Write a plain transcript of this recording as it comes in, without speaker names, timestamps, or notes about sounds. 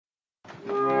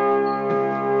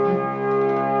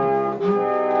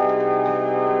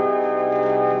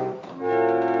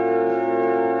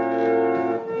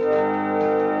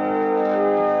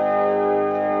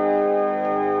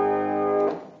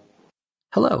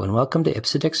Hello, and welcome to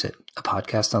Ipsa Dixit, a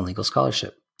podcast on legal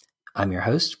scholarship. I'm your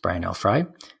host, Brian L. Fry,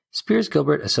 Spears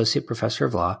Gilbert Associate Professor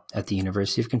of Law at the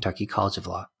University of Kentucky College of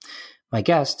Law. My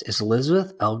guest is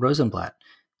Elizabeth L. Rosenblatt,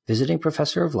 Visiting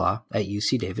Professor of Law at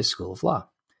UC Davis School of Law.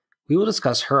 We will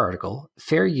discuss her article,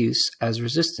 Fair Use as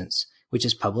Resistance, which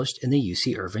is published in the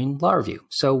UC Irving Law Review.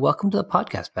 So welcome to the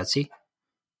podcast, Betsy.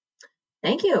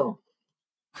 Thank you.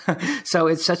 So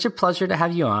it's such a pleasure to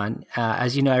have you on.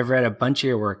 As you know, I've read a bunch of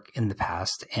your work in the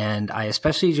past, and I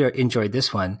especially enjoyed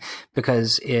this one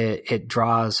because it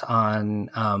draws on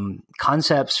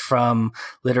concepts from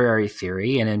literary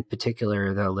theory, and in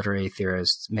particular, the literary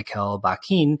theorist Mikhail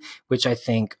Bakhtin, which I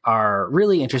think are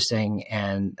really interesting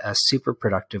and a super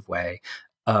productive way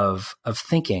of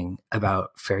thinking about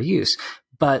fair use.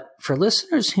 But for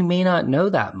listeners who may not know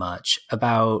that much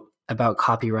about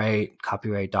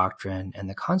copyright doctrine, and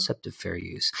the concept of fair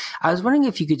use, I was wondering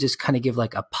if you could just kind of give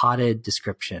like a potted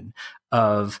description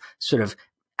of sort of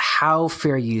how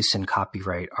fair use and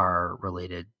copyright are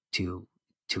related to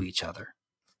each other.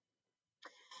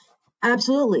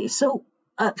 Absolutely. So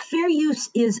fair use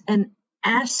is an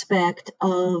aspect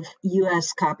of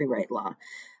U.S. copyright law.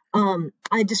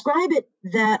 I describe it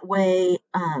that way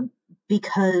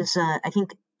because I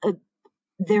think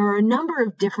there are a number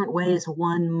of different ways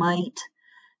one might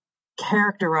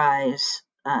characterize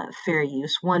fair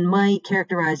use. One might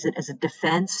characterize it as a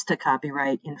defense to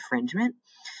copyright infringement.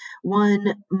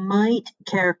 One might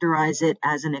characterize it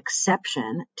as an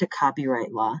exception to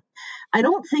copyright law. I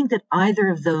don't think that either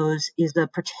of those is a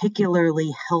particularly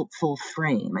helpful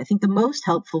frame. I think the most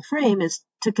helpful frame is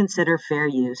to consider fair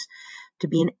use to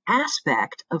be an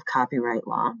aspect of copyright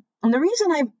law. And the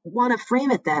reason I want to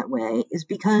frame it that way is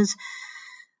because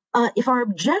if our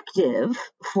objective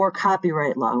for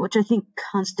copyright law, which I think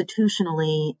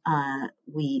constitutionally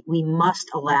we must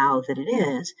allow that it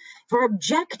is, if our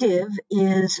objective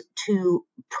is to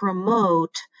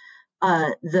promote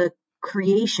the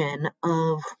creation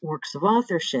of works of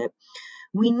authorship,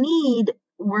 we need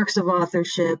works of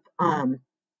authorship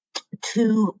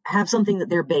to have something that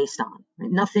they're based on.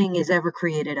 Nothing is ever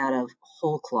created out of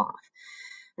whole cloth.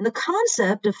 And the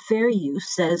concept of fair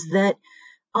use says that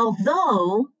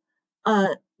although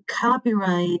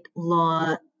copyright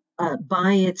law,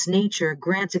 by its nature,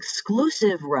 grants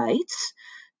exclusive rights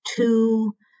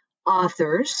to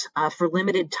authors for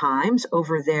limited times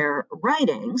over their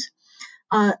writings,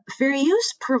 fair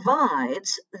use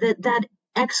provides that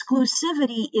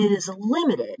exclusivity is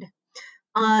limited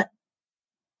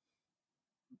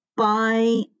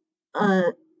by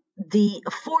the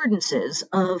affordances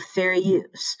of fair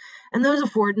use. And those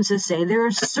affordances say there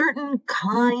are certain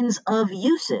kinds of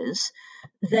uses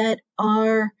that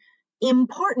are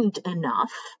important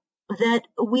enough that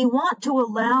we want to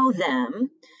allow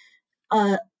them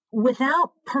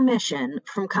without permission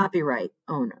from copyright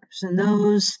owners. And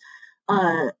those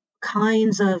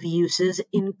kinds of uses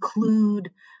include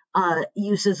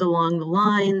uses along the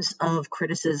lines of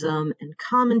criticism and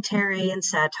commentary and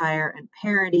satire and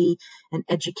parody and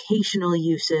educational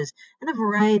uses and a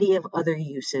variety of other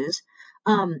uses.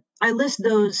 I list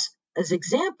those as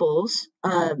examples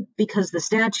because the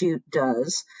statute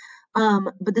does,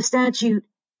 but the statute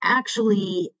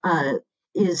actually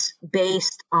is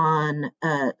based on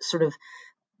sort of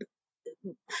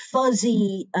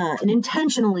fuzzy, an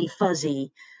intentionally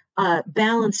fuzzy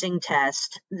balancing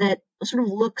test that sort of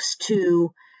looks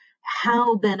to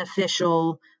how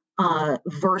beneficial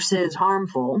versus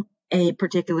harmful a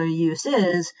particular use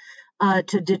is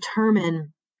to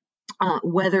determine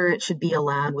whether it should be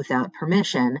allowed without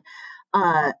permission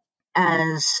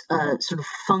as a sort of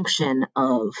function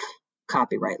of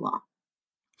copyright law.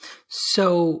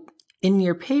 So in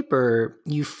your paper,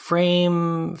 you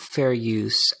frame fair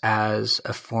use as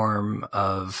a form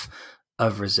of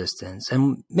resistance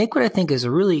and make what I think is a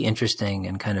really interesting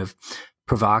and kind of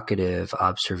provocative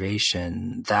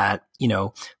observation that,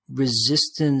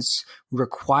 resistance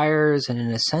requires and in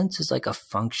a sense is like a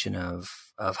function of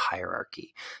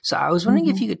hierarchy. So I was wondering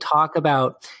if you could talk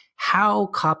about how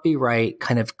copyright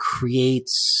kind of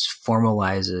creates,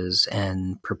 formalizes,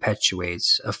 and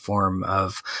perpetuates a form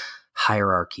of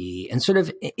hierarchy and sort of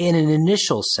in an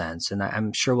initial sense, and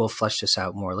I'm sure we'll flesh this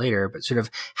out more later, but sort of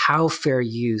how fair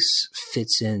use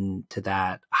fits into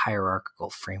that hierarchical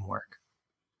framework.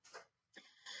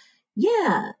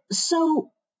 Yeah.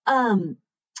 So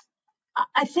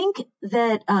I think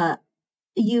that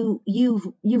you've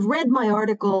read my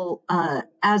article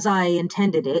as I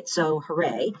intended it, so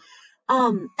hooray.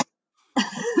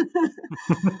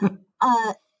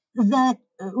 That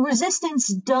resistance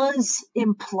does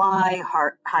imply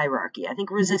hierarchy. I think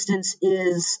resistance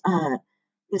is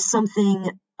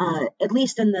something at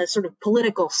least in the sort of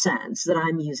political sense that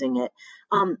I'm using it,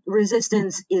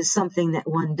 resistance is something that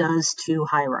one does to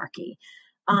hierarchy.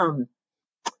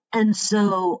 And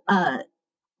so,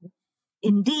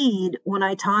 indeed, when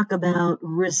I talk about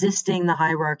resisting the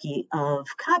hierarchy of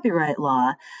copyright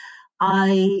law,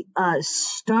 I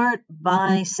start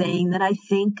by saying that I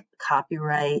think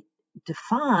copyright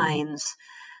defines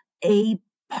a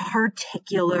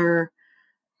particular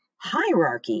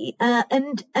hierarchy,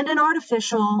 and an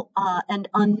artificial and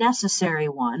unnecessary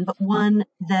one, but one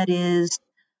that is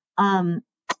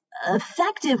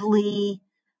effectively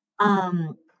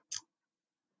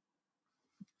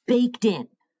baked in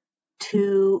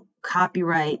to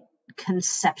copyright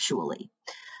conceptually.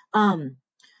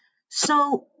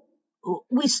 So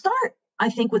we start, I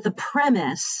think, with the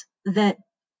premise that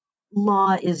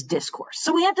law is discourse.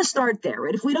 So we have to start there,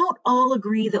 right? If we don't all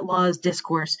agree that law is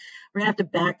discourse, we're going to have to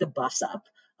back the bus up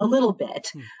a little bit.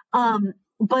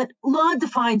 But law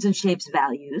defines and shapes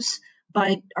values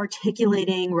by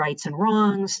articulating rights and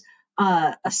wrongs,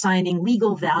 assigning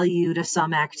legal value to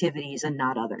some activities and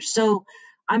not others. So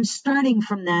I'm starting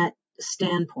from that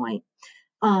standpoint.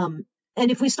 And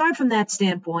if we start from that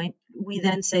standpoint, we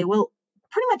then say, well,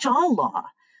 pretty much all law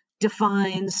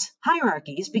defines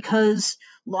hierarchies because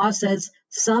law says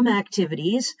some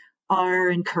activities are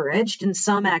encouraged and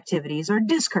some activities are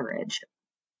discouraged.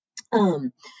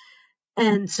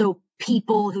 And so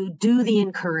people who do the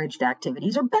encouraged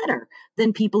activities are better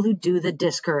than people who do the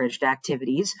discouraged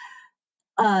activities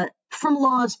from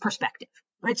law's perspective,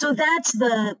 right? So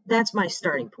that's my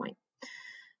starting point.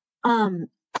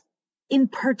 In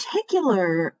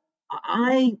particular,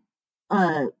 I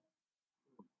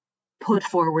put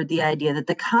forward the idea that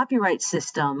the copyright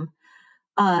system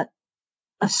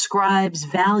ascribes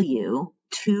value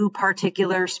to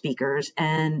particular speakers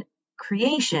and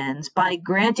creations by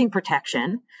granting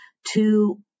protection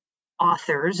to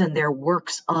authors and their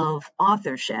works of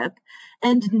authorship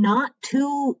and not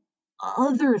to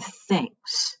other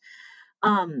things.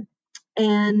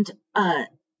 And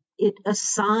it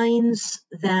assigns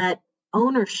that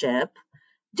ownership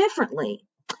differently.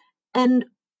 And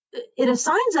it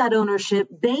assigns that ownership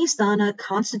based on a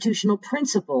constitutional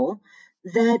principle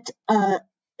that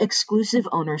exclusive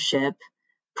ownership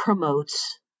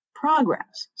promotes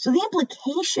progress. So the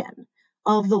implication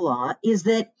of the law is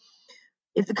that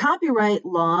if the copyright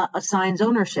law assigns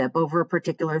ownership over a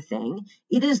particular thing,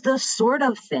 it is the sort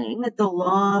of thing that the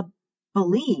law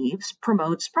believes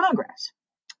promotes progress.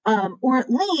 Or at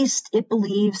least it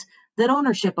believes that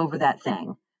ownership over that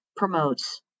thing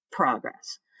promotes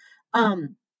progress.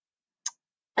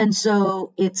 And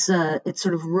so it's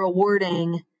sort of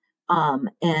rewarding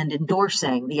and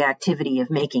endorsing the activity of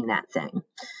making that thing.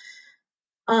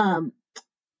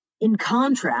 In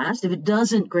contrast, if it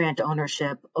doesn't grant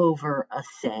ownership over a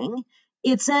thing,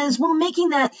 it says, well, making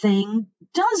that thing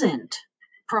doesn't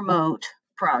promote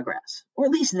progress, or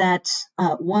at least that's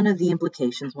one of the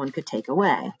implications one could take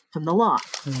away from the law.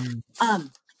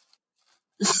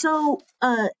 So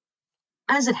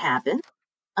as it happened,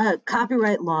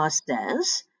 copyright law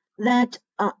says that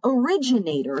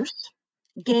originators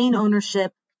gain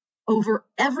ownership over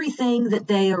everything that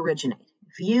they originate.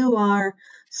 If you are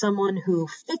someone who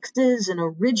fixes an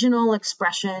original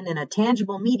expression in a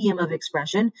tangible medium of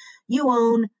expression, you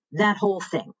own that whole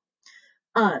thing.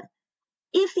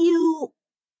 If you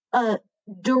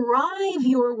derive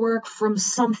your work from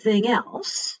something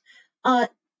else,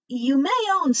 you may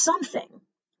own something,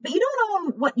 but you don't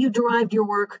own what you derived your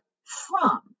work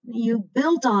from. You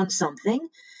built on something.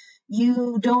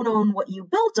 You don't own what you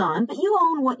built on, but you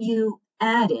own what you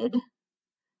added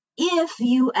if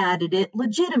you added it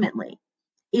legitimately.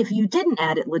 If you didn't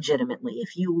add it legitimately,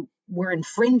 if you were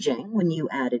infringing when you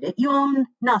added it, you own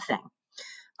nothing.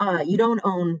 You don't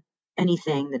own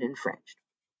anything that infringed.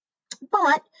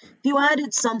 But if you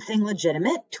added something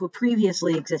legitimate to a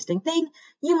previously existing thing,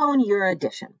 you own your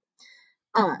addition.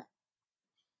 And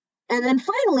then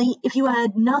finally, if you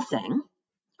add nothing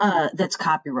that's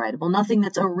copyrightable, nothing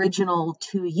that's original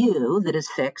to you that is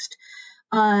fixed,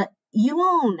 you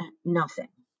own nothing.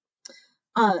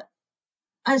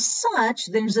 As such,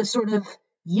 there's a sort of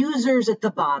users at the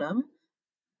bottom,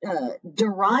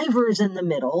 derivers in the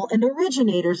middle, and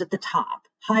originators at the top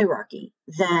hierarchy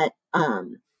that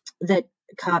that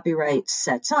copyright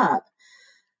sets up.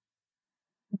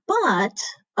 But,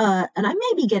 and I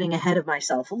may be getting ahead of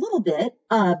myself a little bit,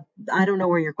 I don't know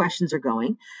where your questions are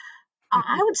going.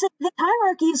 I would say the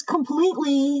hierarchy is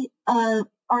completely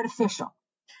artificial,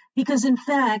 because in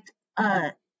fact,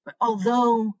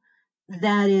 although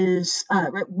that is,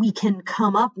 we can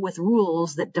come up with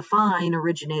rules that define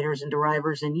originators and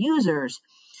derivers and users,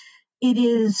 it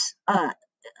is a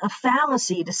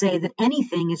fallacy to say that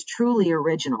anything is truly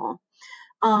original,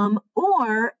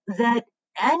 or that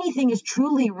anything is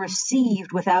truly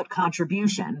received without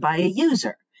contribution by a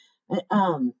user.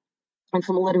 And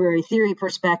from a literary theory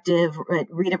perspective, right,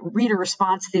 reader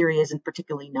response theory isn't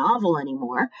particularly novel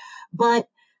anymore, but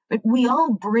we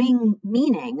all bring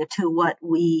meaning to what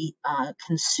we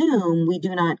consume. We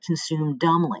do not consume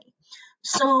dumbly.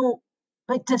 So,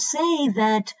 but to say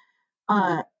that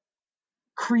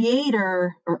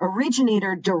creator or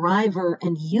originator, deriver,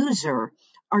 and user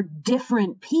are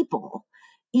different people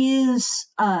is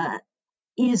a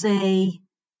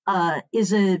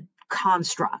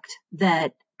construct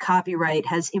that copyright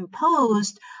has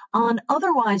imposed on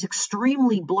otherwise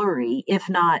extremely blurry, if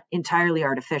not entirely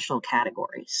artificial,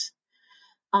 categories.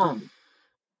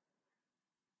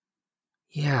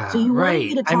 Yeah, So you wanted right.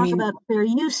 me to talk about fair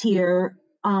use here,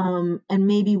 and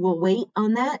maybe we'll wait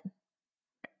on that.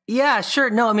 Yeah, sure.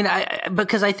 No, I mean,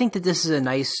 because I think that this is a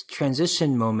nice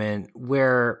transition moment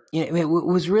where, you know, what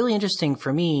was really interesting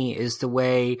for me is the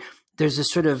way there's a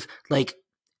sort of like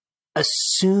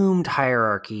assumed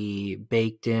hierarchy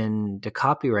baked into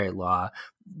copyright law,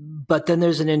 but then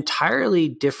there's an entirely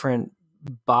different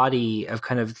body of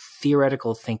kind of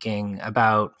theoretical thinking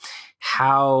about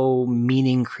how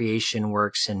meaning creation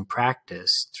works in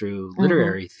practice through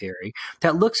literary theory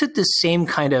that looks at the same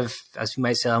kind of, as we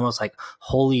might say, almost like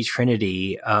holy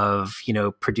trinity of, you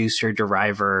know, producer,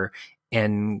 deriver,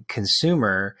 and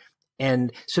consumer.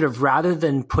 And sort of rather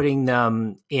than putting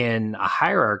them in a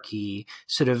hierarchy,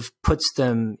 sort of puts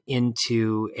them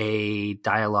into a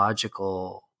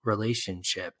dialogical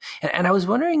relationship. And I was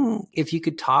wondering if you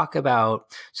could talk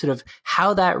about sort of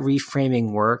how that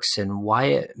reframing works and why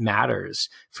it matters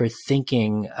for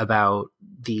thinking about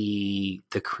the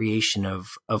creation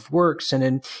of works.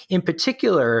 And in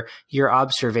particular, your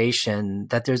observation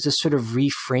that there's this sort of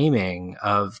reframing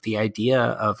of the idea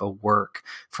of a work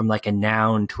from like a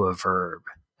noun to a verb,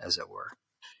 as it were.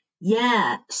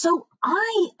 Yeah. So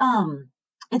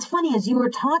it's funny, as you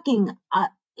were talking,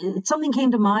 something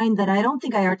came to mind that I don't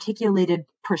think I articulated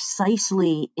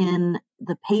precisely in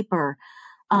the paper.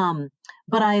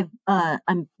 But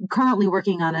I'm currently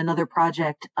working on another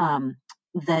project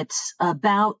that's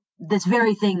about this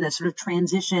very thing, this sort of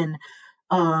transition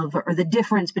of, or the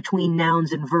difference between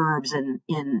nouns and verbs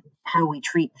in how we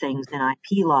treat things in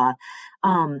IP law.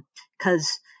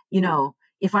 Because, you know,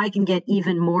 if I can get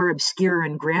even more obscure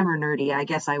and grammar nerdy, I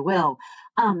guess I will.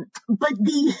 But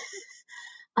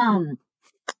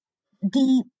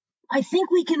I think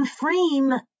we can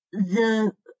frame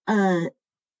the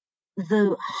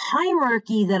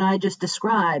hierarchy that I just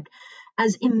described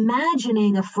as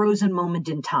imagining a frozen moment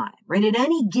in time, right? At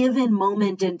any given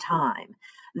moment in time,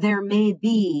 there may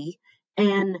be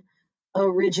an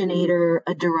originator,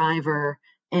 a deriver,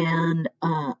 and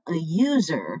a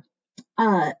user.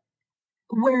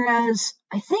 Whereas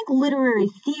I think literary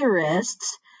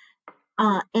theorists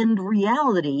and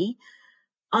reality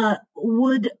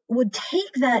would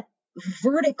take that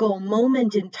vertical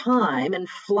moment in time and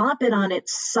flop it on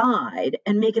its side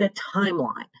and make it a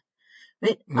timeline.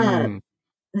 Right?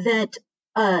 That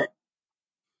at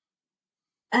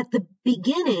the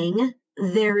beginning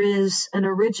there is an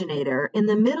originator, in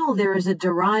the middle there is a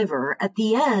deriver, at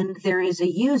the end there is a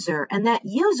user, and that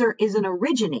user is an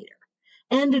originator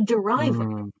and a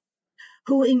deriver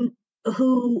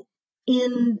who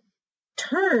in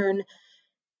turn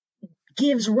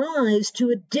gives rise to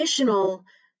additional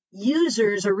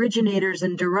users, originators,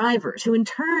 and derivers, who in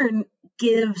turn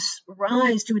gives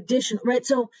rise to additional, right?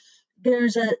 So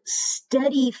there's a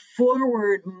steady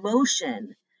forward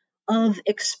motion of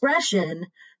expression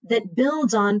that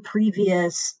builds on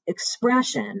previous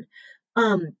expression,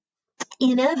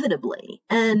 inevitably,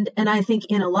 and I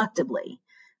think ineluctably,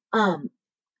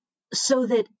 so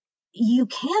that you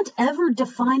can't ever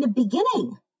define a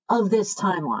beginning of this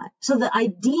timeline. So the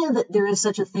idea that there is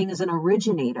such a thing as an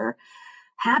originator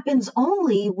happens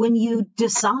only when you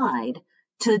decide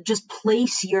to just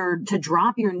to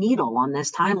drop your needle on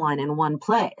this timeline in one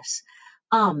place.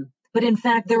 But in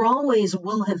fact, there always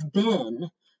will have been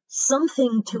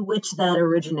something to which that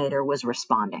originator was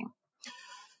responding.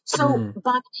 So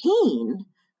Bakhtin,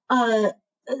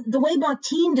 the way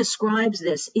Bakhtin describes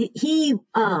this, he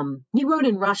wrote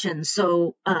in Russian,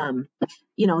 so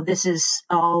you know, this is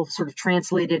all sort of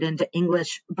translated into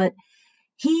English, but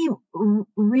he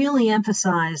really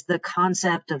emphasized the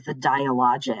concept of the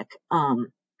dialogic,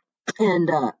 and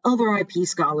other IP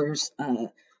scholars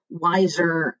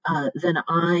wiser than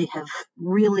I have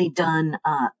really done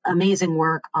amazing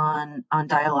work on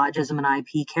dialogism and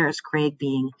IP, Karis Craig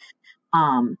being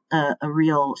a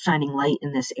real shining light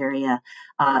in this area,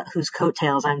 whose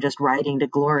coattails I'm just riding to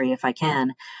glory if I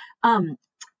can.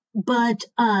 But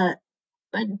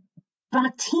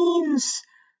Bakhtin's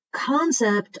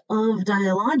concept of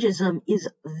dialogism is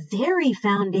very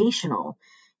foundational,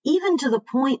 even to the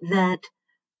point that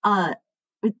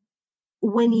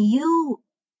when you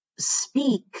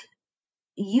speak,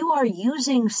 you are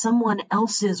using someone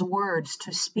else's words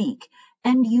to speak,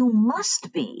 and you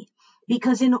must be,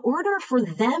 because in order for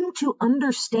them to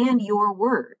understand your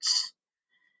words,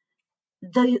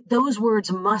 those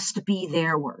words must be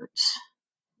their words.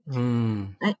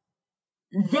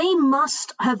 They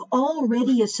must have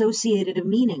already associated a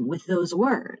meaning with those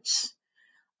words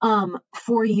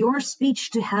for your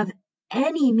speech to have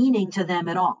any meaning to them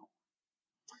at all.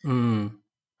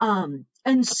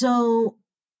 And so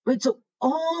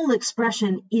all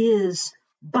expression is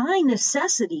by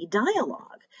necessity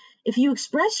dialogue. If you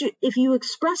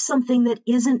express something that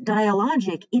isn't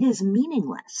dialogic, it is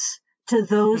meaningless to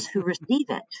those who receive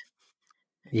it.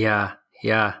 Yeah.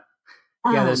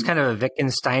 There's kind of a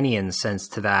Wittgensteinian sense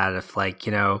to that. If like,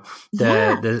 if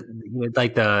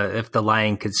the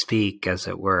lion could speak, as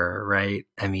it were, right?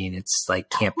 I mean, it's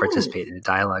like can't participate in a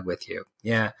dialogue with you.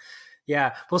 Yeah.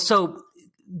 Well, so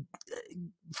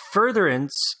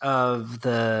furtherance of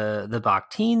the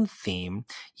Bakhtin theme,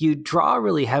 you draw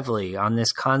really heavily on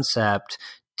this concept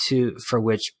for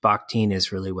which Bakhtin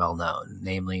is really well known,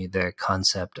 namely the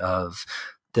concept of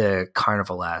the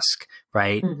carnivalesque,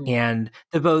 right? Mm-hmm. And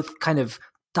they're both kind of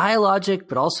dialogic,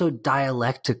 but also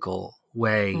dialectical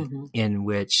way in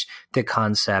which the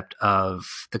concept of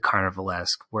the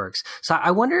carnivalesque works. So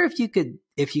I wonder if you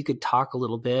could talk a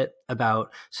little bit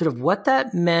about sort of what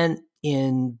that meant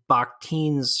in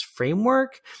Bakhtin's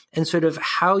framework and sort of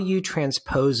how you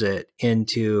transpose it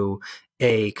into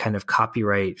a kind of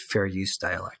copyright fair use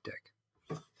dialectic.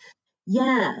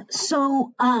 Yeah.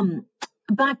 So,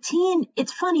 Bakhtin,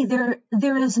 it's funny,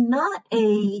 there is not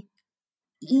a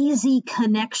easy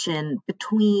connection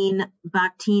between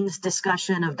Bakhtin's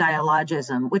discussion of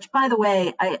dialogism, which, by the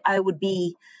way, I would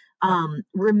be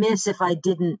remiss if I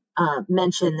didn't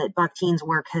mention that Bakhtin's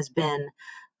work has been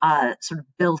sort of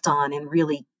built on in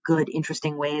really good,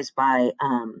 interesting ways by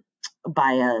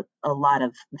a lot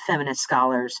of feminist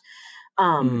scholars.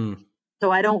 So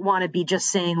I don't want to be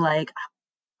just saying like,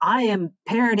 I am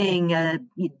parroting a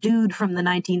dude from the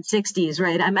 1960s,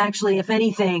 right? I'm actually, if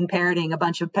anything, parroting a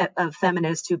bunch of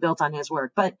feminists who built on his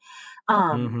work, but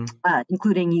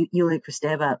including Yulia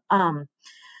Kristeva.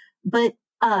 But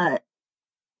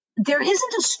there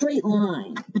isn't a straight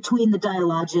line between the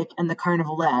dialogic and the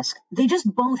carnivalesque. They just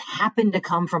both happen to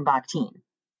come from Bakhtin.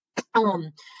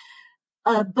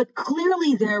 But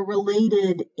clearly they're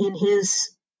related in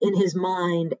his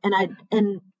mind, and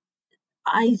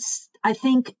I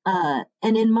think,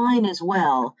 and in mine as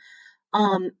well,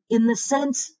 in the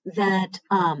sense that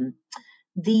when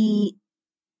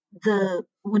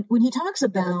he talks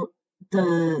about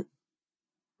the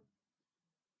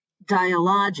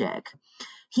dialogic,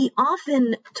 he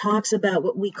often talks about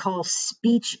what we call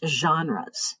speech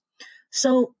genres.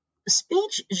 So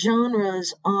speech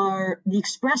genres are the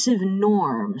expressive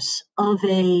norms of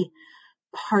a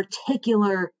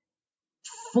particular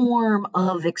form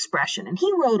of expression. And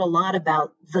he wrote a lot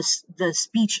about the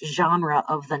speech genre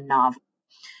of the novel,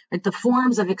 like the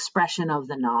forms of expression of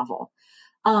the novel.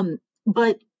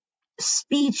 But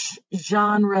speech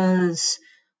genres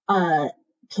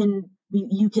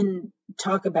you can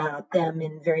talk about them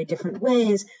in very different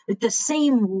ways. Like the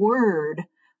same word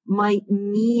might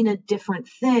mean a different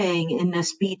thing in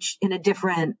a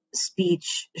different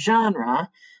speech genre.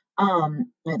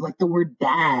 Like the word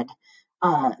bad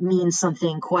means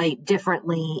something quite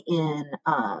differently in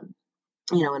a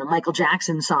Michael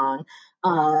Jackson song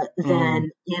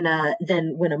than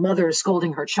when a mother is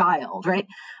scolding her child, right?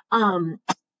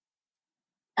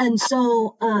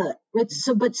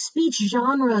 But speech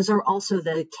genres are also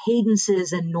the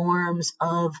cadences and norms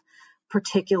of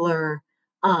particular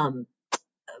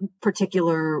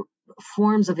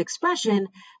forms of expression,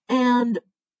 and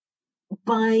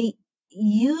by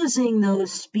using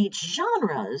those speech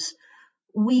genres,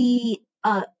 we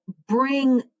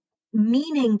bring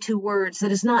meaning to words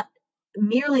that is not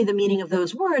merely the meaning of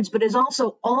those words, but is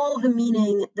also all the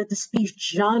meaning that the speech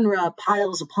genre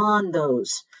piles upon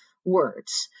those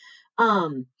words.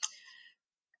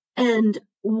 And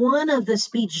one of the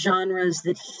speech genres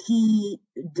that he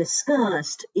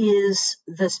discussed is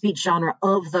the speech genre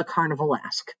of the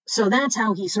carnivalesque. So that's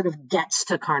how he sort of gets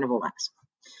to carnivalesque.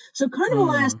 So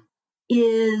carnivalesque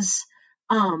is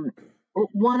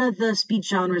one of the speech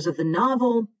genres of the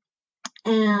novel,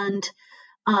 and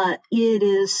It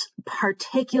is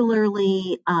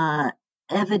particularly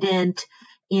evident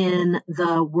in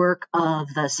the work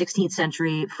of the 16th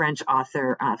century French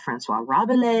author Francois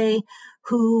Rabelais,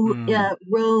 who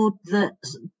wrote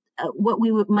what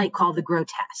we might call the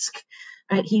grotesque.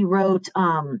 Right? He wrote,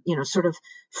 sort of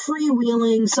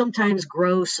freewheeling, sometimes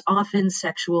gross, often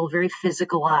sexual, very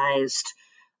physicalized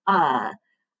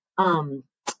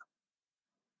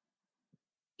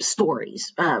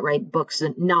stories, right? Books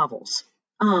and novels.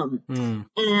 And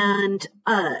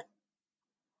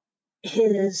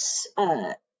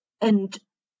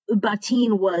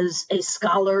Batin was a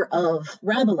scholar of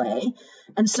Rabelais,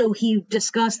 and so he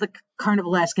discussed the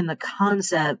carnivalesque in the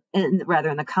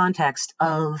context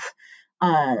of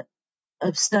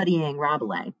studying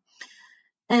Rabelais.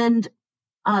 And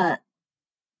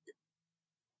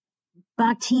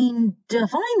Batin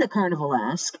defined the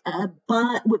carnivalesque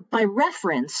by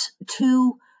reference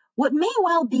to what may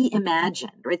well be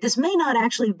imagined, right? This may not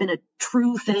actually have been a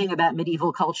true thing about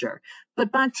medieval culture,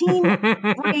 but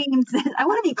Batin frames this. I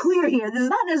want to be clear here. This is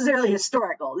not necessarily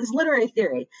historical. This is literary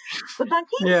theory. But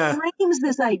Batin frames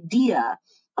this idea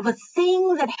of a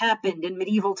thing that happened in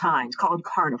medieval times called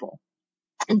carnival.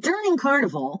 And during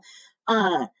carnival,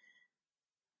 up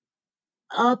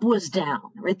was down,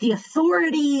 right? The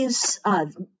authorities,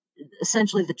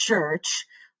 essentially the church,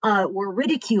 were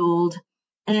ridiculed,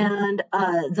 and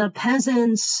the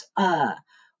peasants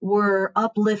were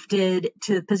uplifted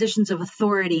to positions of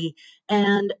authority,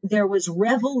 and there was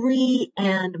revelry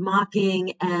and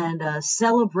mocking and a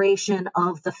celebration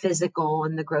of the physical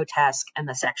and the grotesque and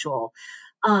the sexual,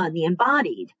 the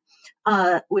embodied,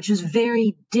 which is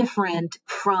very different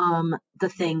from the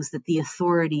things that the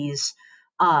authorities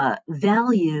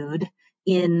valued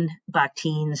in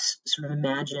Bakhtin's sort of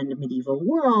imagined medieval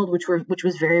world, which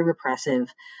was very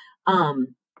repressive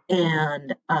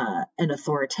and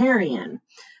authoritarian.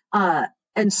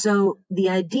 And so the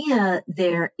idea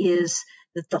there is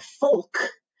that the folk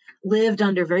lived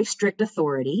under very strict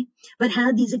authority, but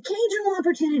had these occasional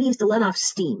opportunities to let off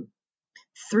steam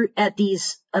at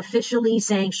these officially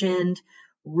sanctioned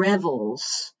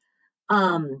revels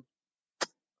that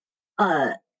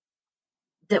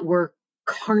were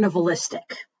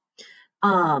carnivalistic,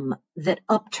 that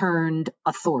upturned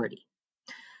authority.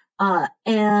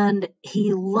 And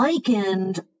he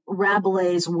likened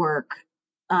Rabelais' work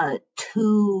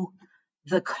to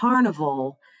the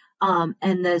carnival,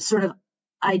 and the sort of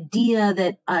idea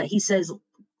that he says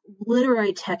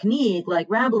literary technique, like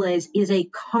Rabelais', is a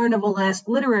carnivalesque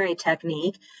literary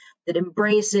technique that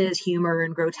embraces humor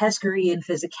and grotesquerie and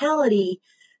physicality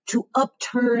to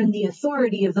upturn the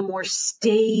authority of the more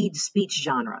staid speech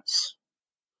genres.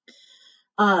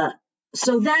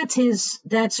 So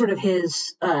that's sort of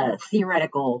his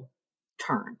theoretical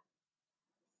turn.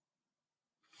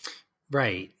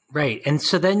 Right. And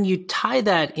so then you tie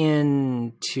that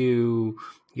into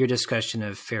your discussion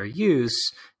of fair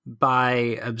use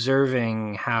by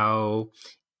observing how,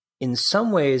 in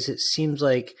some ways, it seems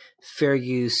like fair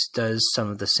use does some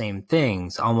of the same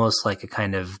things, almost like a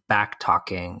kind of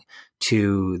back-talking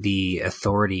to the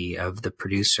authority of the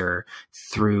producer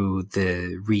through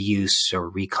the reuse or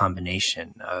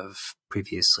recombination of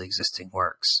previously existing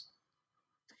works.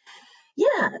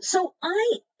 Yeah. So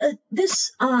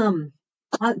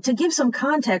to give some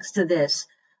context to this,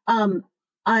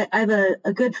 I have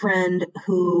a good friend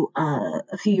who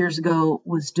a few years ago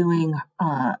was doing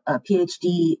a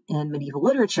PhD in medieval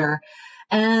literature,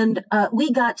 and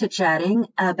we got to chatting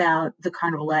about the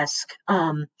carnivalesque,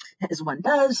 as one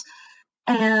does,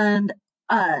 and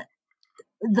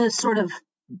the sort of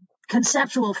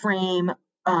conceptual frame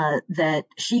that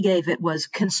she gave it was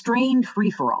constrained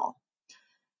free-for-all,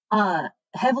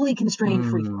 heavily constrained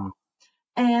free-for-all.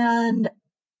 And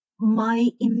my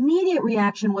immediate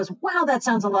reaction was, wow, that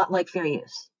sounds a lot like fair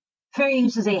use. Fair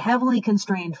use is a heavily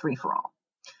constrained free-for-all.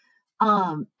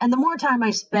 And the more time I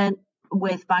spent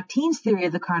with Bakhtin's theory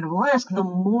of the carnivalesque, the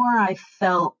more I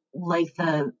felt like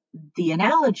the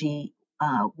analogy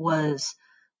was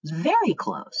very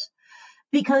close.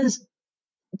 Because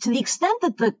to the extent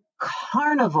that the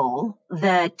carnival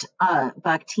that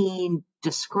Bakhtin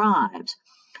describes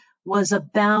was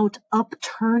about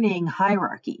upturning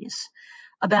hierarchies,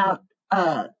 about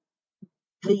the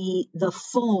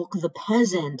folk, the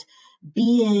peasant,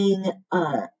 being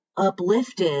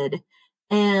uplifted,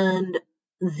 and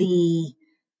the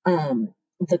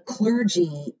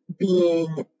clergy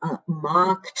being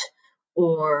mocked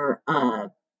or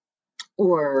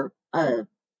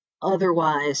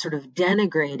otherwise sort of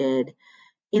denigrated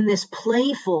in this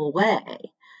playful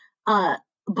way,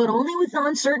 but only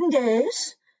on certain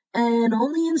days and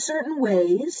only in certain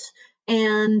ways,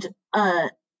 and uh,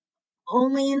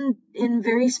 only in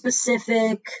very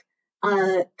specific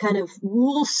kind of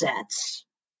rule sets.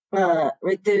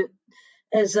 Right there,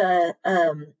 as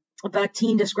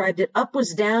Bakhtin described it, up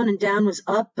was down and down was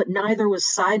up, but neither was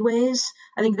sideways.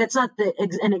 I think that's not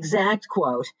an exact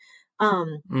quote,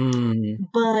 but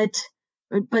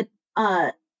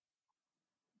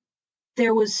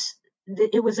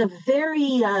it was a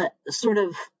very sort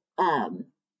of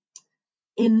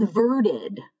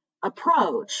inverted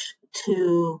approach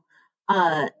to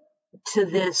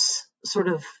this sort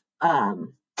of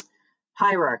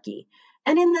hierarchy.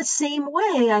 And in the same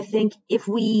way, I think if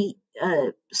we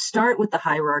start with the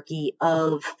hierarchy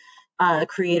of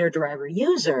creator, driver,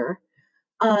 user,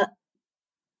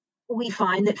 we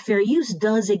find that fair use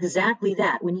does exactly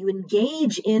that. When you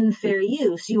engage in fair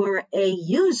use, you are a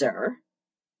user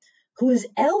who is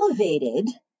elevated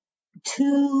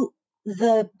to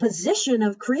the position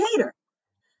of creator.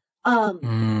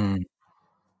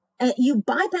 You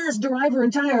bypass driver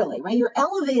entirely, right? You're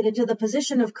elevated to the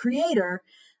position of creator.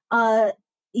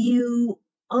 You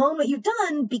own what you've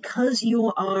done because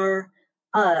you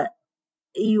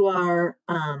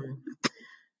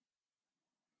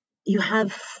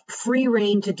have free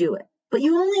reign to do it. But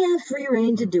you only have free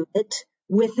reign to do it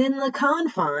within the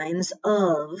confines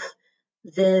of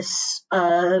this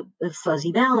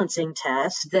fuzzy balancing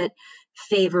test that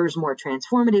favors more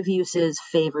transformative uses,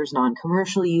 favors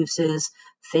non-commercial uses,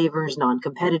 favors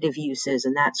non-competitive uses,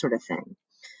 and that sort of thing.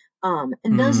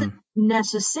 And doesn't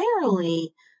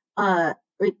necessarily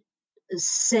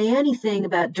say anything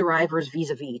about derivers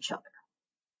vis-a-vis each other.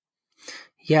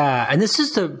 Yeah, and this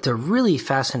is the really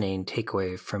fascinating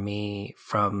takeaway for me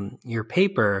from your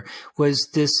paper was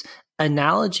this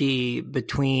analogy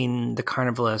between the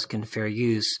carnivalesque and fair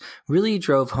use really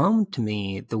drove home to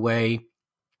me the way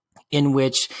in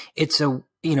which it's a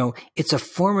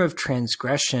form of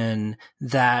transgression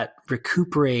that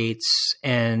recuperates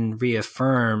and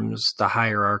reaffirms the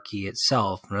hierarchy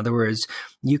itself. In other words,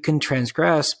 you can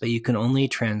transgress, but you can only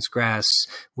transgress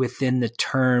within the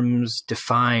terms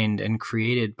defined and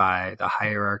created by the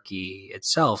hierarchy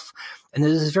itself. And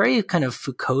there's this very kind of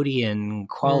Foucauldian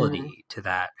quality to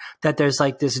that there's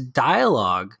like this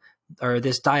dialogue or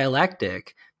this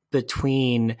dialectic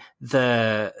between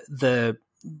the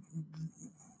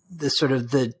sort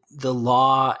of the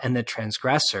law and the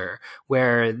transgressor,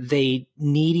 where they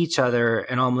need each other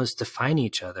and almost define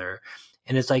each other.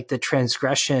 And it's like the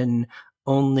transgression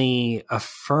only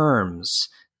affirms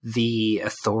the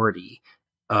authority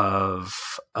of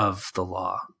the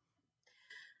law.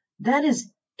 That's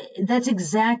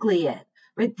exactly it.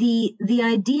 Right? The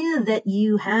idea that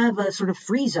you have a sort of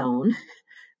free zone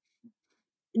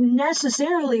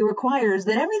necessarily requires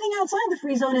that everything outside the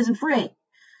free zone isn't free.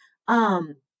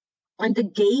 And the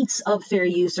gates of fair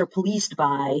use are policed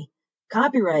by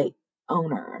copyright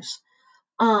owners.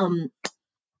 And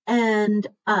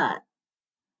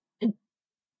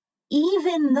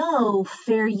even though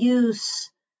fair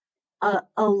use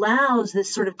allows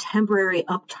this sort of temporary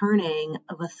upturning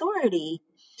of authority,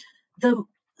 the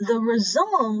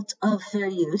result of fair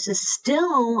use is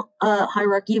still a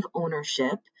hierarchy of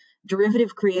ownership.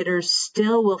 Derivative creators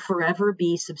still will forever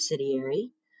be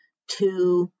subsidiary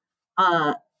to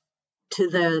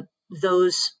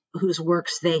those whose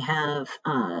works they have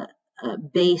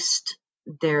based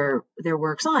their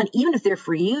works on, even if they're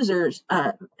free users,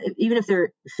 even if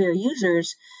they're fair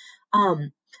users,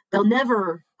 they'll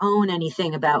never own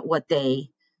anything about what they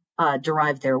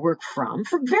derive their work from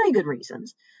for very good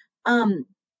reasons. And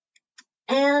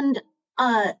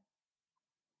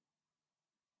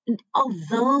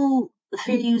although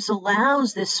fair use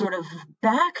allows this sort of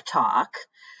back talk,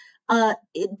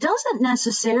 it doesn't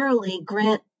necessarily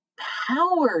grant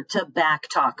power to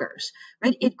backtalkers,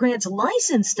 right? It grants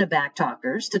license to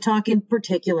backtalkers to talk in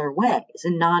particular ways,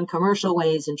 in non-commercial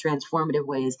ways, in transformative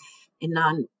ways, in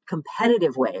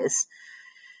non-competitive ways.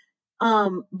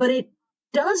 But it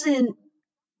doesn't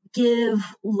give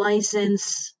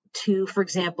license to, for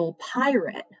example,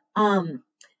 pirate.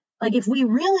 Like if we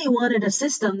really wanted a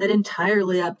system that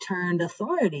entirely upturned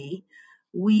authority,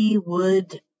 we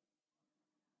would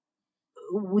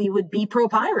be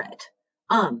pro-pirate.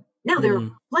 Now, there are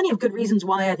plenty of good reasons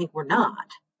why I think we're not,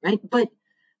 right? But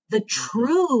the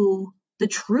true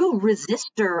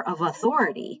resistor of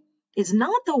authority is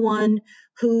not the one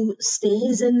who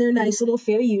stays in their nice little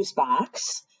fair use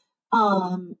box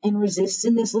and resists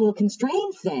in this little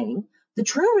constrained thing. The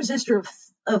true resistor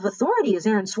of authority is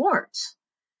Aaron Swartz.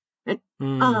 Right?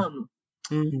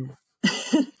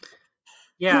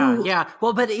 Yeah.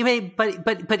 Well, but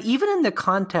even in the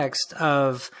context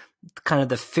of kind of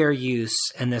the fair use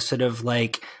and the sort of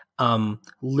like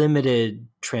limited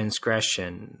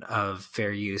transgression of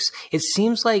fair use. It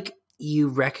seems like you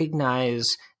recognize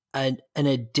an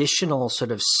additional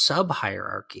sort of sub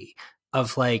hierarchy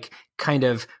of like kind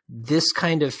of this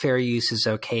kind of fair use is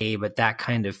okay, but that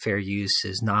kind of fair use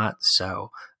is not so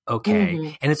okay.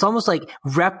 Mm-hmm. And it's almost like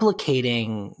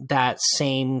replicating that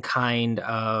same kind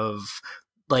of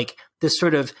like this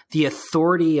sort of the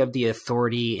authority of the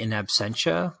authority in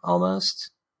absentia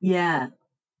almost. Yeah.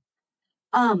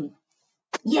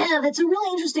 Yeah, that's a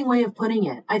really interesting way of putting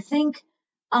it. I think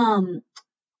the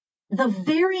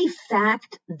very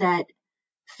fact that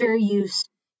fair use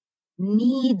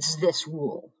needs this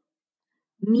rule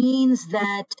means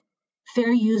that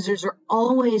fair users are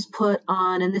always put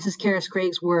on, and this is Karis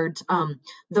Craig's words,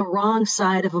 the wrong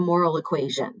side of a moral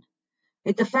equation.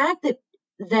 Like the fact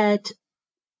that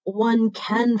one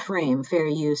can frame fair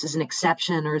use as an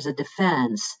exception or as a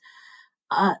defense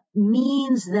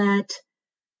means that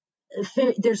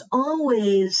there's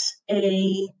always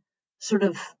a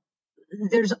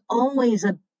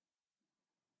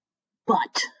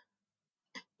but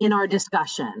in our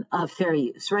discussion of fair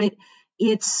use, right?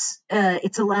 It's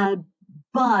allowed,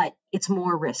 but it's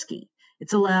more risky.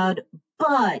 It's allowed,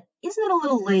 but isn't it a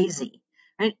little lazy,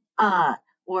 right?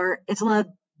 Or it's allowed,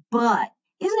 but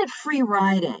isn't it free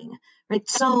riding, right?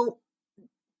 So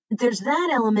there's that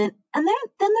element, and then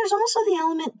there's also the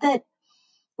element that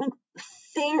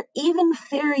even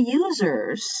fair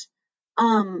users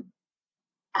have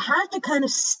to kind of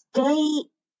stay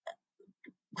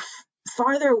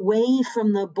farther away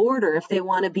from the border if they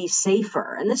want to be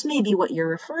safer. And this may be what you're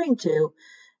referring to,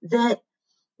 that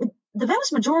the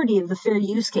vast majority of the fair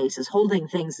use cases holding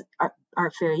things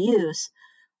are fair use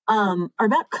are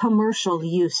about commercial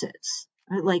uses.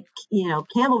 Like,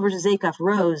 Campbell versus Acuff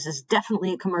Rose is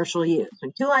definitely a commercial use.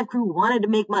 When Two Live Crew wanted to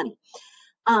make money.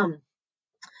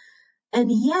 And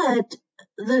yet,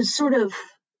 the sort of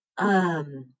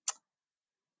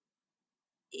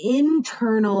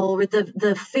internal,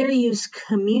 the fair use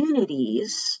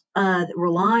communities that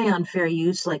rely on fair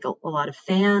use, like a lot of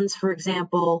fans, for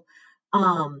example,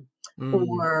 or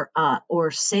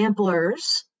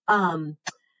samplers,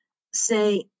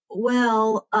 say,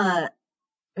 well,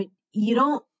 you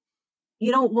don't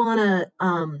want to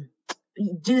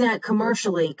do that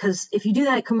commercially, because if you do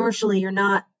that commercially, you're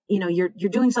not, you're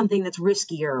doing something that's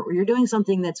riskier, or you're doing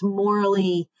something that's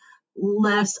morally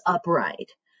less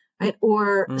upright, right?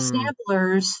 Or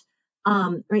samplers,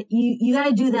 right? You got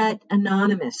to do that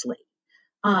anonymously,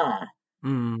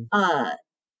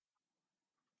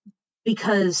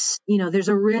 because there's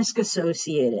a risk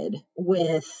associated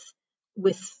with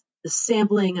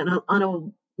sampling on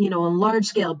a large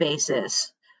scale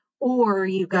basis, or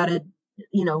you've got to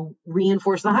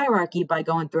reinforce the hierarchy by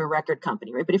going through a record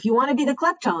company, right? But if you want to be the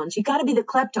kleptones, you got to be the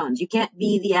kleptones. You can't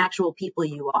be the actual people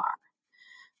you are.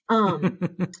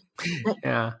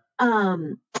 Yeah.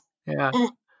 Yeah.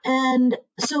 And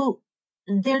so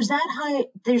there's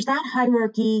that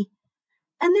hierarchy,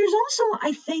 and there's also,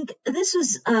 I think, this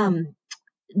was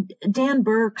Dan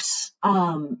Burke's.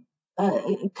 Dan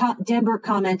Burke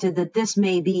commented that this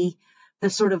may be the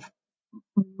sort of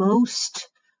most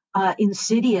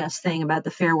insidious thing about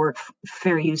the fair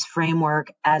use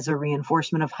framework as a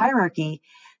reinforcement of hierarchy,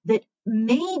 that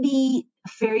maybe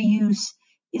fair use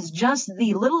is just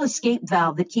the little escape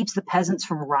valve that keeps the peasants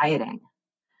from rioting.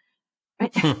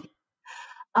 Right?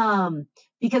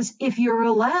 Because if you're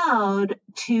allowed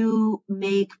to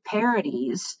make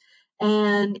parodies,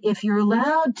 and if you're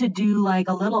allowed to do like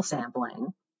a little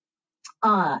sampling,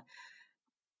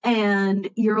 and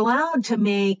you're allowed to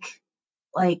make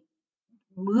like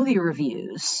movie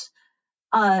reviews,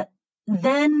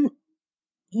 then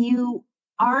you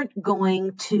aren't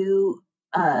going to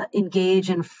engage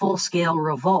in full-scale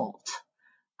revolt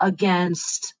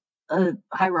against a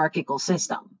hierarchical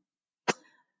system.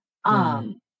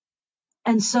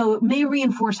 And so it may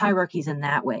reinforce hierarchies in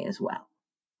that way as well.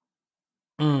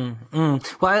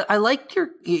 Well, I like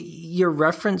your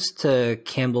reference to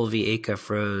Campbell v. Acuff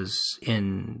Rose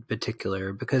in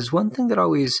particular, because one thing that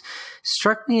always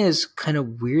struck me as kind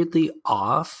of weirdly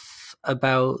off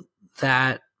about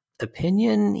that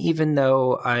opinion, even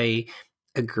though I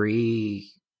agree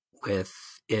with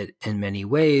it in many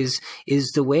ways,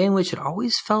 is the way in which it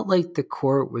always felt like the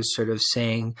court was sort of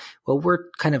saying, well, we're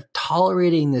kind of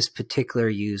tolerating this particular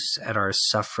use at our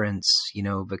sufferance,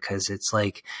 because it's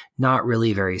like not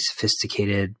really very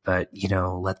sophisticated, but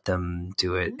let them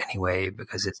do it anyway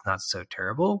because it's not so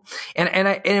terrible. And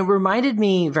it reminded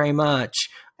me very much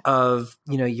of,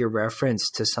 your reference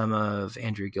to some of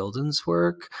Andrew Gilden's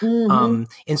work, Mm-hmm.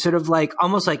 in sort of like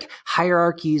almost like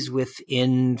hierarchies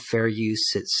within fair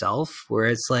use itself, where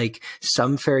it's like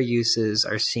some fair uses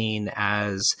are seen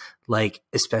as like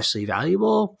especially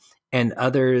valuable and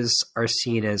others are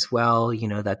seen as, well,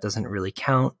 that doesn't really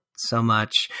count so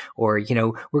much, or,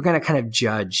 we're going to kind of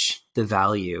judge the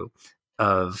value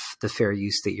of the fair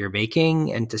use that you're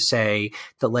making, and to say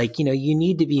that, like, you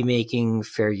need to be making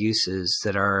fair uses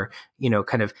that are,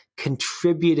 kind of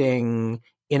contributing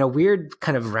in a weird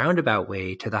kind of roundabout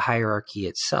way to the hierarchy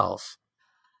itself.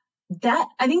 I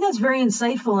think that's very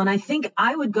insightful. And I think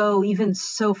I would go even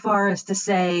so far as to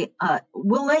say,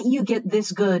 we'll let you get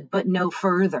this good, but no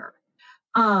further.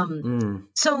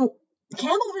 So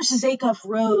Campbell versus Acuff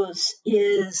Rose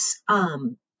is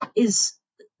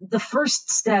the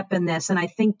first step in this, and I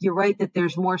think you're right that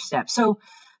there's more steps. So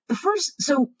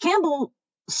Campbell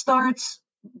starts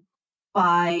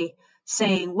by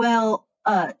saying, well,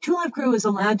 Two Live Crew is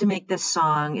allowed to make this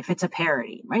song if it's a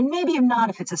parody, right? Maybe not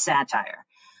if it's a satire.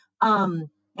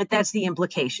 But that's the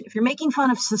implication. If you're making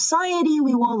fun of society,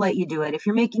 we won't let you do it. If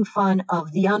you're making fun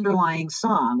of the underlying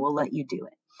song, we'll let you do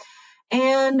it.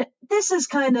 And this is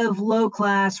kind of low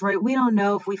class, right? We don't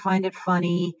know if we find it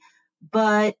funny,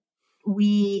 but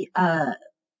we'll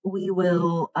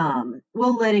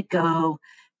let it go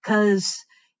because,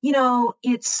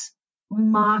 it's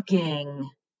mocking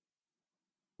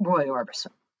Roy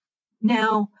Orbison.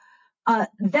 Now,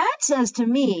 that says to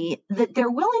me that they're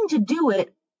willing to do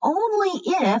it only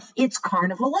if it's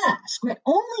Carnivalesque, right?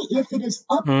 Only if it is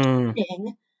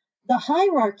upending the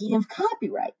hierarchy of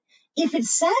copyright. If it's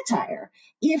satire,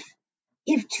 if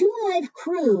Two Live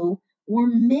Crew were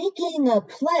making a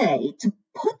play to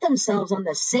put themselves on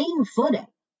the same footing,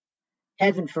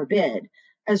 heaven forbid,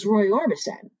 as Roy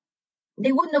Orbison,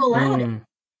 they wouldn't have allowed it.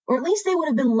 Or at least they would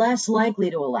have been less likely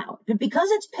to allow it. But because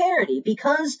it's parody,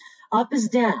 because up is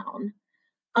down,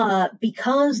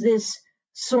 because this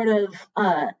sort of,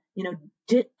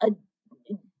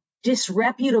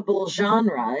 disreputable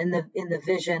genre in the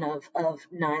vision of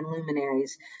Nine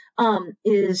Luminaries,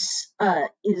 is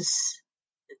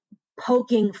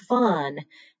poking fun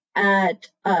at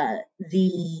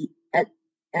the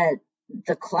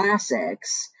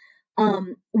classics,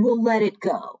 we'll let it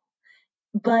go.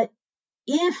 But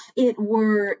if it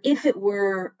were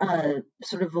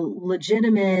sort of a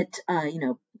legitimate,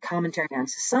 commentary on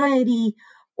society,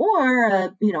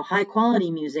 or high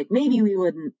quality music, maybe we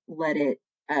wouldn't let it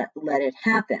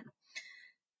happen.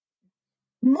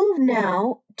 Move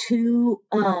now to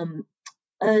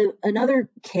another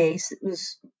case that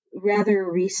was rather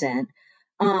recent,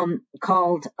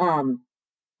 called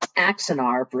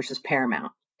Axanar versus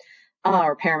Paramount.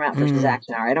 Or Paramount versus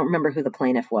Axanar. I don't remember who the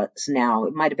plaintiff was now.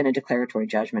 It might have been a declaratory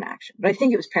judgment action, but I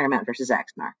think it was Paramount versus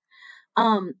Axanar.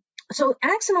 So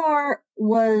Axanar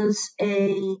was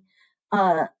a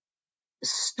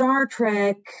Star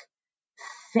Trek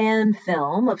fan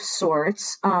film of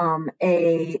sorts.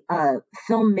 A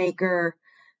filmmaker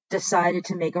decided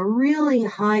to make a really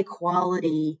high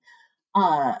quality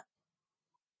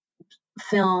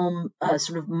film,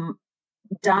 sort of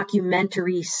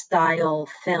documentary style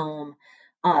film,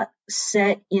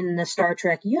 set in the Star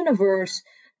Trek universe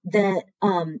that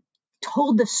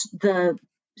told the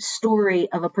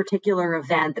story of a particular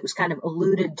event that was kind of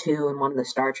alluded to in one of the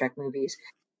Star Trek movies,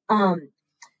 and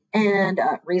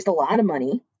raised a lot of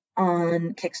money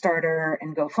on Kickstarter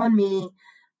and GoFundMe,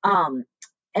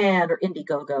 or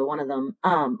Indiegogo, one of them,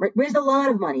 raised a lot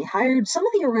of money, hired some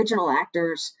of the original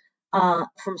actors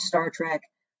from Star Trek,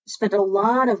 spent a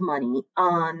lot of money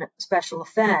on special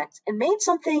effects, and made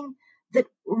something that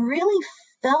really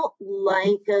felt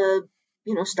like a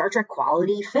Star Trek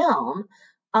quality film,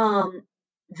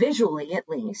 visually at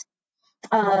least,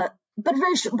 but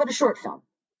a short film,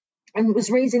 and was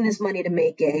raising this money to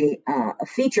make a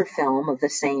feature film of the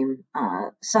same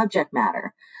subject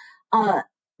matter.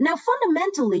 Now,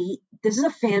 fundamentally, this is a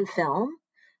fan film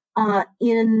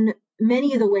in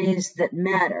many of the ways that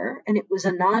matter, and it was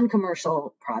a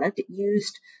non-commercial product. It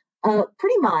used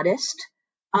pretty modest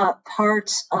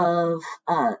parts of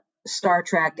Star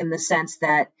Trek, in the sense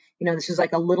that this was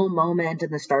like a little moment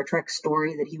in the Star Trek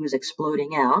story that he was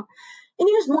exploding out, and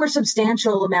used more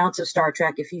substantial amounts of Star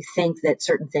Trek if you think that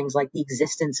certain things like the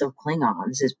existence of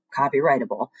Klingons is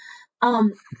copyrightable.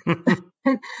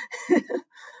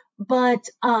 But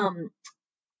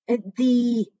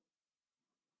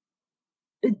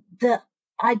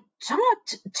I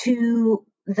talked to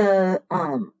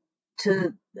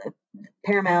to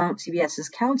Paramount CBS's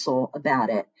counsel about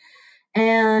it,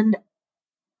 and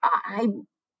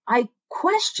I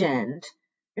questioned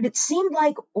And it seemed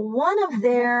like one of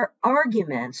their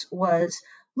arguments was,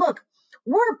 look,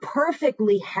 we're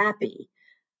perfectly happy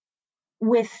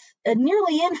with a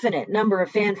nearly infinite number of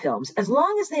fan films as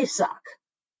long as they suck.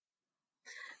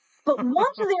 But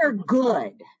once they're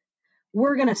good,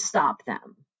 we're going to stop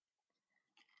them.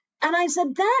 And I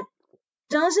said, that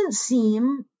doesn't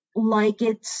seem like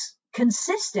it's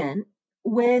consistent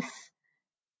with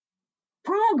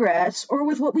progress or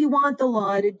with what we want the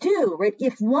law to do, right?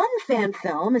 If one fan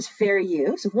film is fair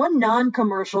use, if one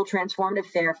non-commercial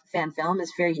transformative fan film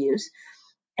is fair use,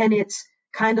 and it's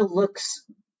kind of looks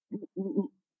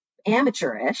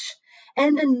amateurish,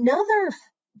 and another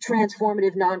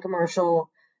transformative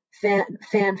non-commercial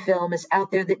fan film is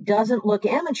out there that doesn't look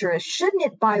amateurish, shouldn't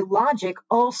it by logic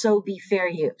also be fair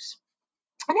use?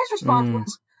 And his response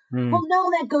was, well,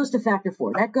 no, that goes to factor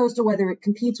 4. That goes to whether it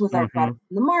competes with our product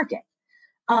in the market.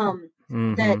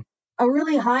 That a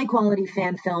really high quality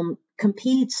fan film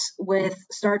competes with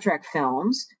Star Trek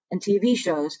films and TV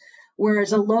shows,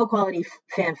 whereas a low quality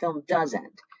fan film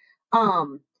doesn't.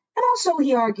 And also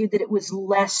he argued that it was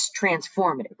less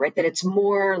transformative, right? That it's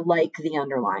more like the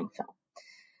underlying film.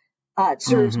 It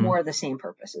serves more of the same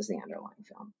purpose as the underlying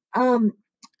film.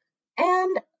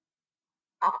 And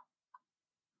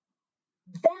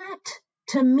that,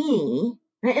 to me,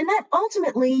 and that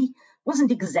ultimately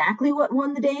wasn't exactly what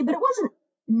won the day, but it wasn't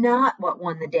not what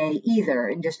won the day either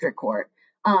in district court.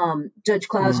 Judge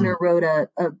Klausner wrote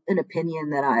an opinion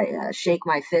that I shake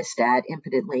my fist at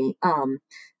impotently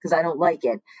because I don't like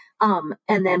it.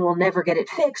 And then we'll never get it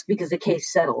fixed because the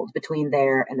case settled between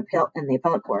there and the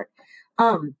appellate court.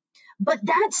 But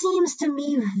that seems to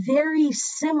me very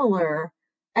similar,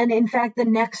 and in fact, the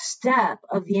next step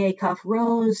of the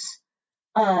Acuff-Rose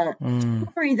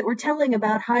story that we're telling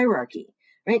about hierarchy,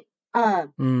 right?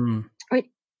 Right.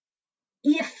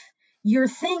 If your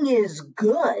thing is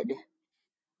good,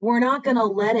 we're not going to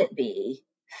let it be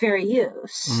fair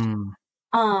use,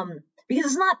 because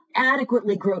it's not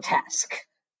adequately grotesque.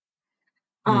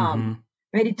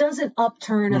 Right? It doesn't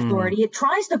upturn authority. It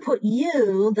tries to put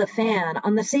you, the fan,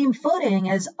 on the same footing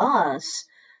as us,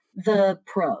 the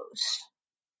pros.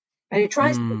 Right? It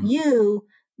tries to put you,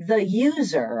 the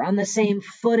user, on the same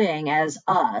footing as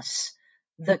us,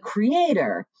 the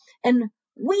creator. And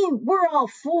we're all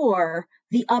for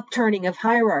the upturning of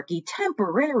hierarchy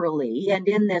temporarily and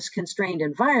in this constrained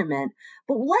environment,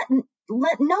 but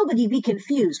let nobody be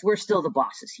confused. We're still the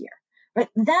bosses here. Right?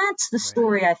 That's the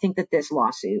story I think that this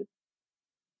lawsuit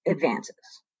advances.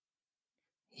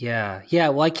 Yeah.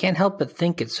 Well, I can't help but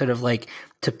think it's sort of like,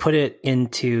 to put it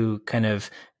into kind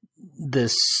of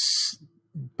this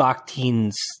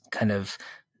Bakhtin's kind of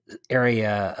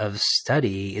area of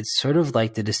study, it's sort of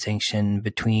like the distinction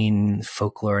between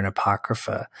folklore and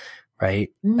apocrypha, right?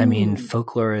 I mean,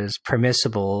 folklore is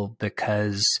permissible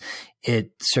because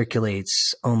it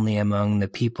circulates only among the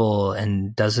people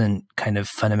and doesn't kind of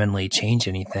fundamentally change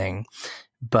anything.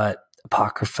 But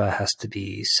apocrypha has to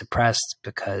be suppressed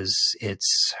because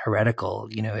it's heretical.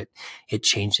 You know, it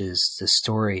changes the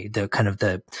story, the kind of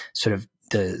the sort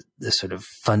of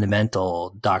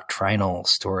fundamental doctrinal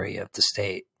story of the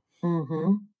state.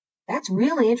 That's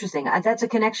really interesting. That's a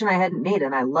connection I hadn't made,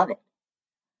 and I love it.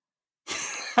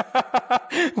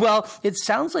 Well, it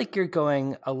sounds like you're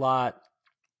going a lot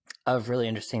of really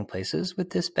interesting places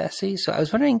with this, Betsy. So I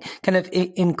was wondering, kind of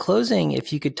in closing,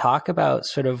 if you could talk about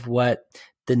sort of what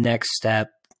the next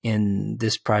step in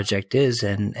this project is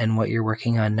and what you're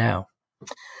working on now.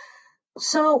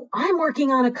 So I'm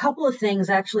working on a couple of things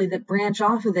actually that branch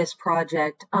off of this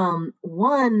project.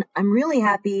 One, I'm really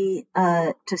happy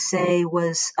to say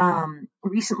was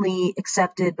recently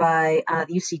accepted by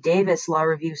the UC Davis Law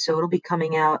Review, so it'll be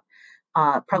coming out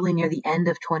probably near the end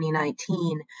of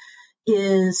 2019,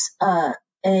 is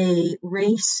a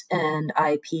race and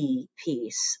IP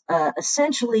piece,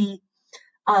 essentially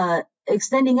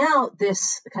extending out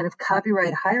this kind of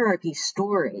copyright hierarchy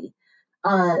story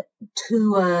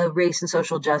to a race and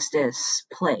social justice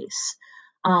place.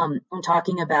 I'm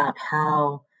talking about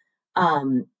how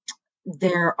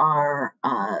there are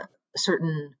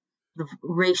certain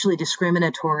racially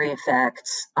discriminatory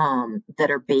effects that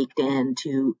are baked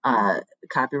into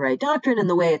copyright doctrine and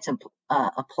the way it's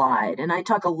applied. And I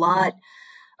talk a lot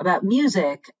about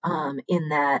music in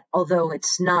that, although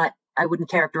it's not, I wouldn't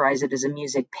characterize it as a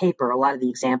music paper. A lot of the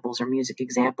examples are music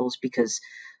examples because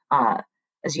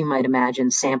as you might imagine,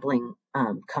 sampling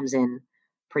comes in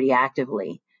pretty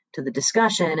actively to the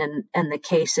discussion, and the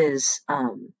cases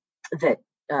that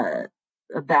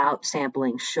about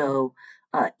sampling show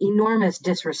enormous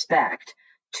disrespect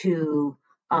to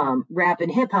rap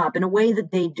and hip hop in a way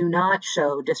that they do not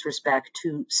show disrespect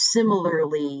to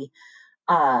similarly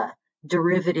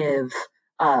derivative,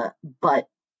 but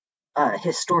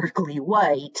historically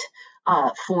white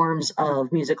forms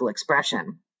of musical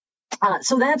expression.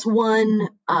 So that's one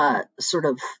sort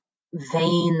of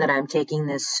vein that I'm taking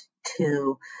this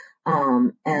to,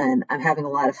 and I'm having a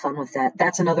lot of fun with that.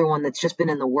 That's another one that's just been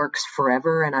in the works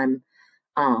forever, and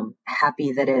I'm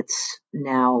happy that it's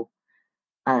now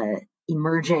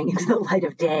emerging into the light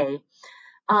of day.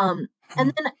 And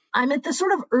then I'm at the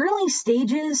sort of early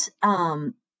stages,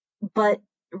 but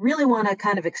really want to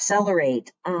kind of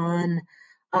accelerate on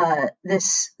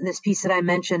this piece that I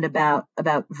mentioned about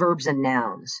verbs and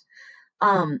nouns.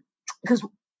 Because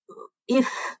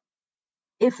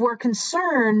if we're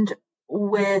concerned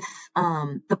with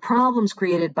the problems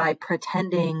created by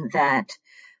pretending that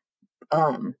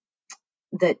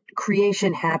that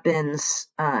creation happens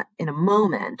in a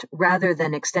moment rather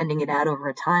than extending it out over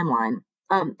a timeline,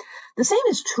 the same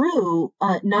is true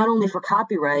not only for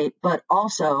copyright but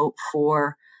also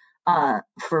for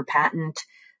patent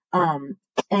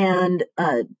and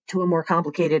to a more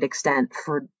complicated extent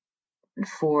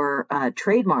for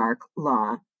trademark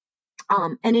law.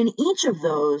 And in each of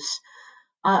those,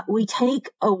 we take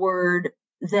a word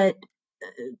that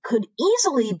could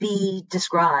easily be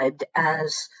described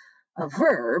as a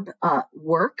verb.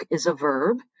 Work is a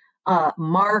verb.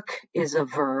 Mark is a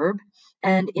verb.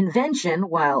 And invention,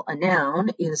 while a noun,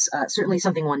 is certainly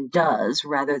something one does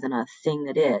rather than a thing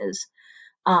that is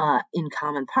in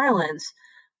common parlance.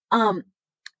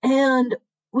 And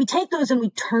we take those and we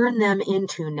turn them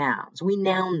into nouns. We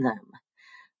noun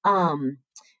them.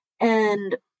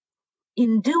 And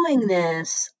in doing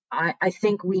this, I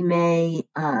think we may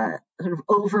sort of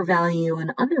overvalue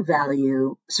and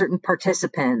undervalue certain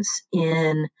participants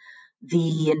in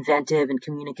the inventive and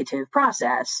communicative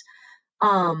process,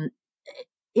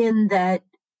 in that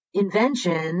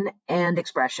invention and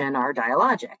expression are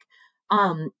dialogic.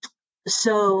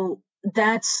 So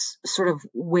that's sort of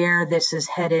where this is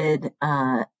headed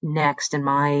next in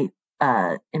my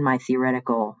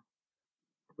theoretical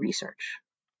research.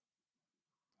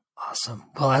 Awesome.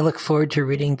 Well, I look forward to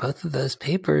reading both of those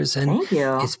papers. And thank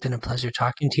you. It's been a pleasure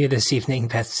talking to you this evening,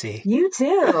 Betsy. You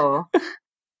too.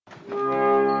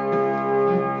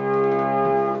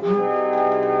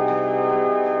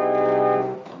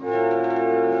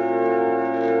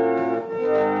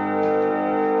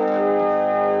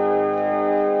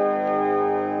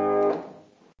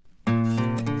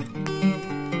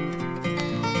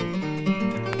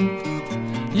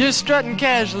 You're strutting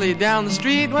casually down the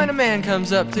street when a man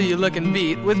comes up to you looking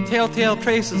beat with telltale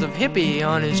traces of hippie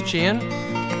on his chin.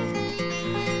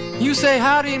 You say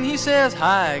howdy and he says,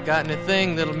 hi, got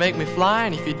anything that'll make me fly?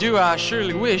 And if you do, I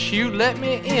surely wish you'd let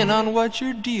me in on what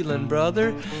you're dealing, brother.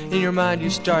 In your mind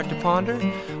you start to ponder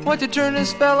what to turn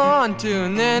this fella on to,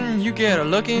 and then you get a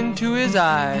look into his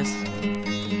eyes.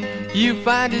 You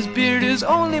find his beard is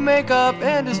only makeup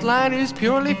and his line is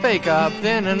purely fake up.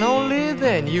 Then and only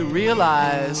then you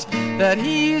realize that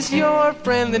he's your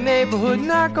friend, the neighborhood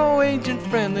narco agent,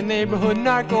 friend, the neighborhood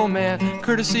narco man,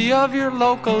 courtesy of your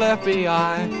local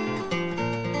FBI.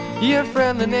 Your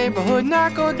friend, the neighborhood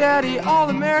narco daddy,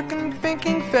 all-American pink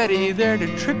confetti, there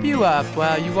to trip you up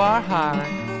while you are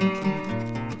high.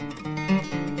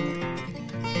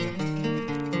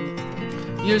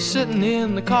 You're sitting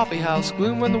in the coffee house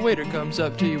gloom when the waiter comes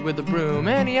up to you with a broom,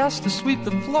 and he asks to sweep the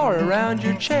floor around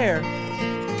your chair.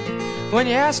 When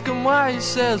you ask him why, he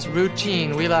says,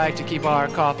 routine, we like to keep our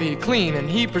coffee clean, and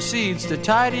he proceeds to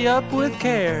tidy up with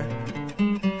care.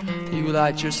 You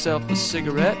light yourself a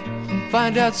cigarette,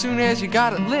 find out soon as you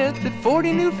got it lit that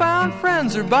 40 newfound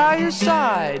friends are by your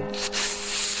side.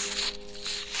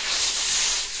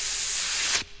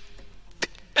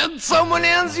 And someone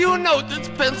hands you a note that's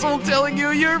penciled telling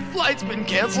you your flight's been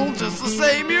canceled. Just the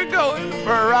same, you're going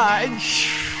for a ride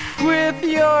with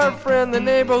your friend, the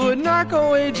neighborhood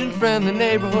narco agent, friend, the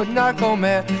neighborhood narco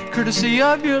man, courtesy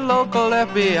of your local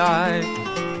FBI.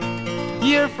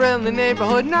 Your friend, the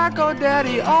neighborhood narco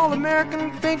daddy,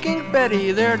 all-American pink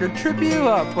confetti, there to trip you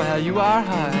up while you are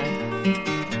high.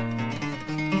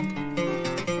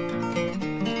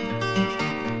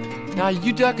 Now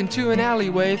you duck into an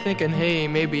alleyway thinking, hey,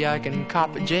 maybe I can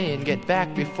cop a J and get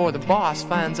back before the boss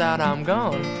finds out I'm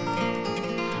gone.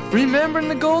 Remembering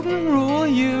the golden rule,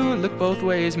 you look both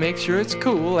ways, make sure it's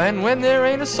cool, and when there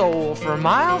ain't a soul for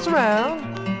miles around,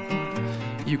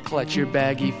 you clutch your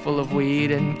baggie full of weed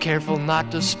and careful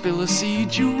not to spill a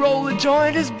seed, you roll a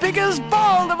joint as big as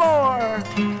Baltimore.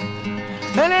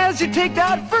 And as you take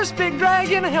that first big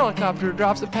drag in, a helicopter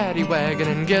drops a paddy wagon,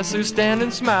 and guess who's standing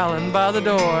smiling by the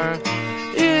door?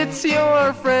 It's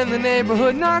your friendly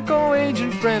neighborhood narco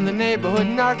agent, friendly neighborhood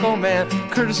narco man,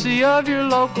 courtesy of your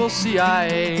local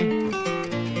CIA.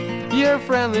 Your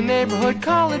friendly neighborhood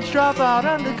college dropout,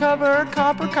 undercover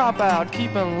cop or cop-out,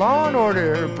 keeping law and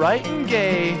order bright and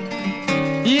gay.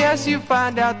 Yes, you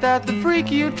find out that the freak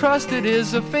you trusted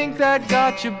is a fink that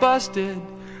got you busted.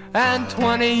 And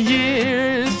 20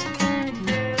 years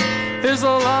is a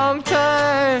long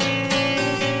time